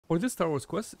For this Star Wars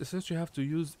quest, essentially you have to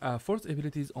use Force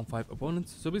abilities on 5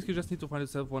 opponents. So basically you just need to find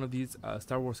yourself one of these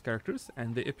Star Wars characters,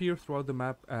 and they appear throughout the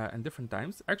map in different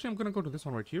times. Actually, I'm gonna go to this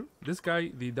one right here. This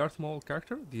guy, the Darth Maul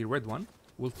character, the red one,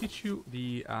 will teach you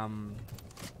the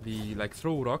like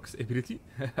throw rocks ability.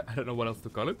 I don't know what else to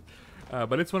call it,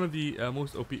 but it's one of the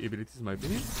most OP abilities in my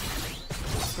opinion.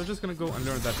 So I'm just gonna go and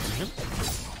learn that from him.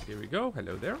 Here we go.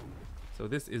 Hello there. So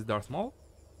this is Darth Maul,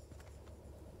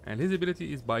 and his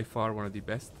ability is by far one of the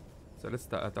best. So let's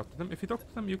talk to them. If you talk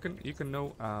to them, you can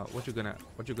know what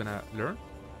you're gonna learn.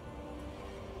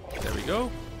 There we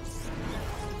go.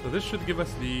 So this should give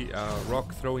us the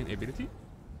rock throwing ability.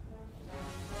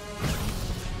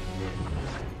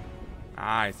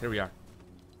 Nice. Here we are.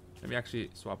 Let me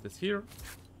actually swap this here.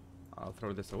 I'll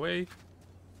throw this away.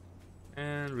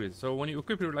 And read. So when you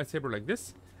equip your lightsaber like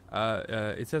this,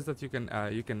 it says that you can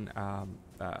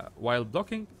while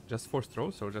blocking, just force throw.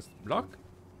 So just block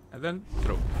and then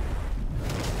throw.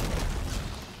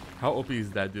 How OP is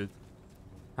that, dude?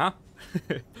 Huh?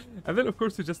 And then of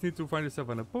course you just need to find yourself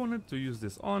an opponent to use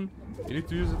this on. You need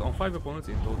to use it on 5 opponents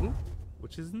in total,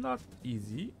 which is not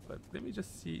easy, but let me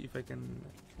just see if I can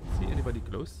see anybody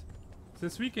close.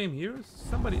 Since we came here,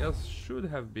 somebody else should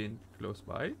have been close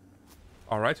by.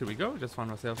 Alright, here we go. Just found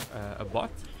myself a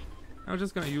bot. I'm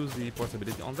just gonna use the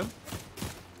possibility on them.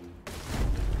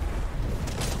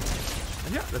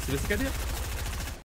 And yeah, let's do this again here.